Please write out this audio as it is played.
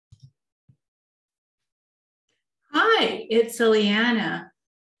Hi, it's Ileana.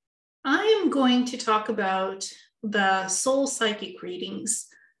 I am going to talk about the soul psychic readings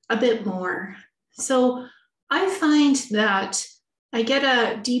a bit more. So I find that I get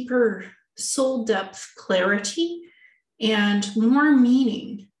a deeper soul depth clarity and more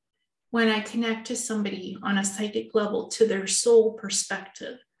meaning when I connect to somebody on a psychic level to their soul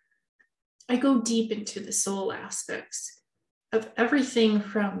perspective. I go deep into the soul aspects of everything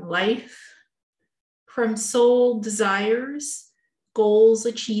from life, from soul desires, goals,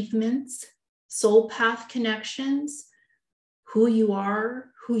 achievements, soul path connections, who you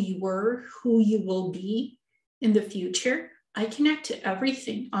are, who you were, who you will be in the future. I connect to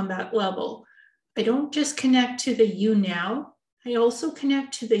everything on that level. I don't just connect to the you now, I also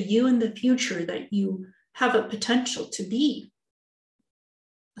connect to the you in the future that you have a potential to be.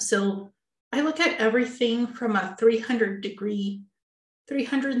 So I look at everything from a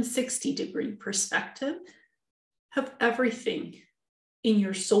 360-degree perspective of everything in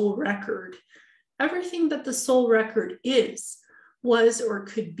your soul record, everything that the soul record is, was, or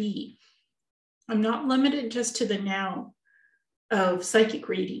could be. I'm not limited just to the now of psychic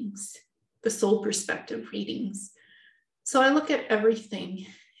readings, the soul perspective readings. So I look at everything,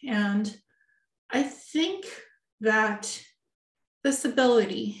 and I think that this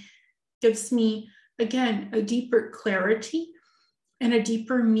ability gives me, again, a deeper clarity and a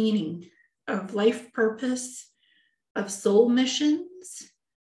deeper meaning of life purpose, of soul missions,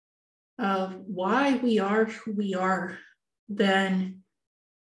 of why we are who we are, than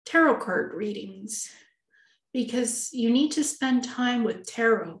tarot card readings. Because you need to spend time with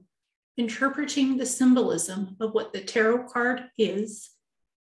tarot, interpreting the symbolism of what the tarot card is,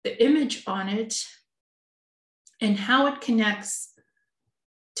 the image on it, and how it connects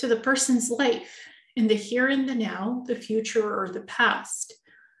to the person's life in the here and the now, the future, or the past,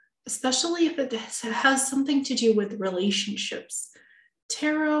 especially if it has something to do with relationships.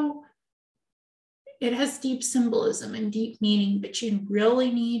 Tarot, it has deep symbolism and deep meaning, but you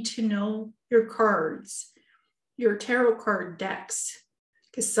really need to know your cards, your tarot card decks,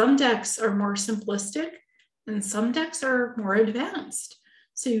 because some decks are more simplistic and some decks are more advanced.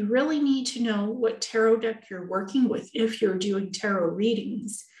 So you really need to know what tarot deck you're working with if you're doing tarot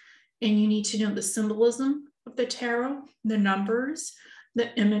readings. And you need to know the symbolism of the tarot, the numbers,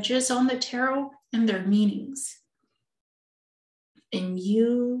 the images on the tarot, and their meanings. And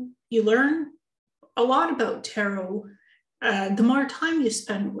you learn a lot about tarot the more time you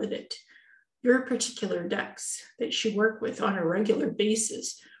spend with it, your particular decks that you work with on a regular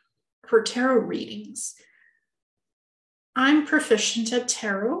basis for tarot readings. I'm proficient at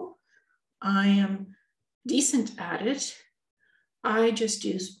tarot. I am decent at it. I just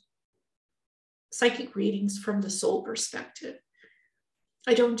use psychic readings from the soul perspective.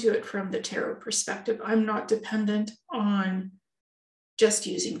 I don't do it from the tarot perspective. I'm not dependent on just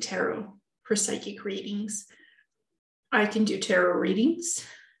using tarot for psychic readings. I can do tarot readings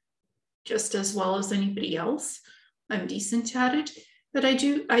just as well as anybody else. I'm decent at it, but I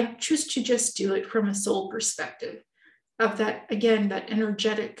choose to just do it from a soul perspective of that, again, that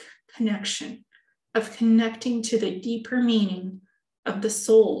energetic connection, of connecting to the deeper meaning of the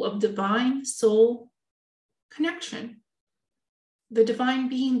soul, of divine soul connection. The divine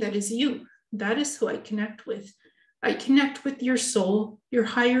being that is you, that is who I connect with. I connect with your soul, your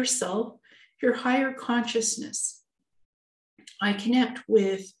higher self, your higher consciousness. I connect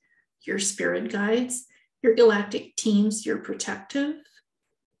with your spirit guides, your galactic teams, your protective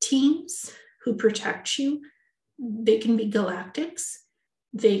teams who protect you. They can be galactics.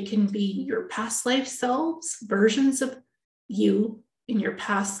 They can be your past life selves, versions of you in your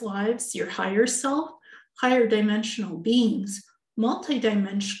past lives, your higher self, higher dimensional beings,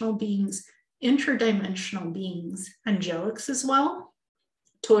 multidimensional beings, interdimensional beings, angelics as well,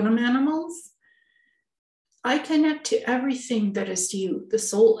 totem animals. I connect to everything that is you, the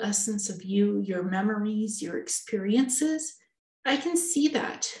soul essence of you, your memories, your experiences. I can see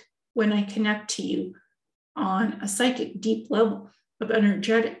that when I connect to you on a psychic deep level of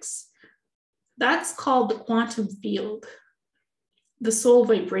energetics. That's called the quantum field, the soul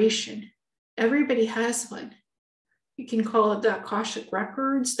vibration. Everybody has one. You can call it the Akashic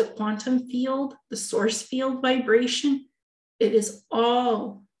records, the quantum field, the source field vibration. It is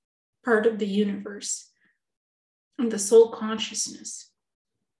all part of the universe and the soul consciousness.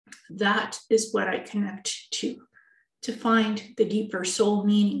 That is what I connect to find the deeper soul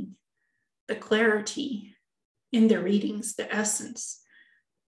meaning, the clarity in the readings, the essence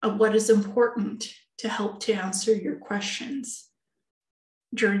of what is important to help to answer your questions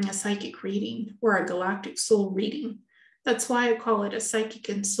during a psychic reading or a galactic soul reading. That's why I call it a psychic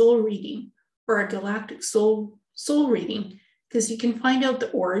and soul reading or a galactic soul soul reading, because you can find out the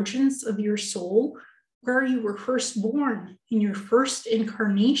origins of your soul, where you were first born in your first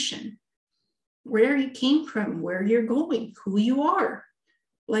incarnation, where you came from, where you're going, who you are,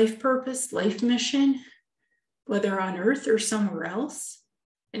 life purpose, life mission, whether on Earth or somewhere else,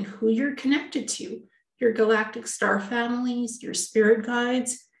 and who you're connected to, your galactic star families, your spirit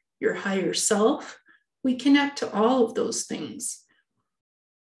guides, your higher self. We connect to all of those things.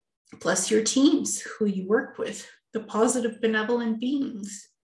 Plus your teams, who you work with, the positive, benevolent beings.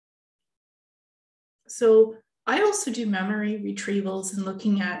 So I also do memory retrievals and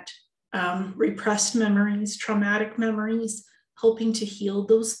looking at repressed memories, traumatic memories, helping to heal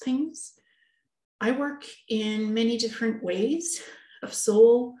those things. I work in many different ways of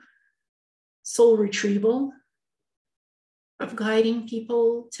soul retrieval, of guiding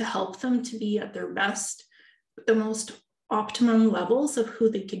people to help them to be at their best, the most optimum levels of who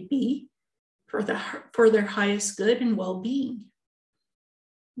they could be for their highest good and well-being.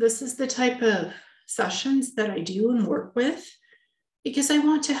 This is the type of sessions that I do and work with because I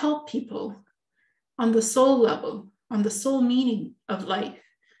want to help people on the soul level, on the soul meaning of life,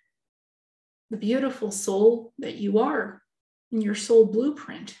 the beautiful soul that you are in your soul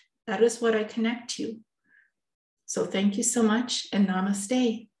blueprint. That is what I connect to. So thank you so much and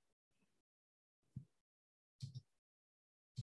namaste.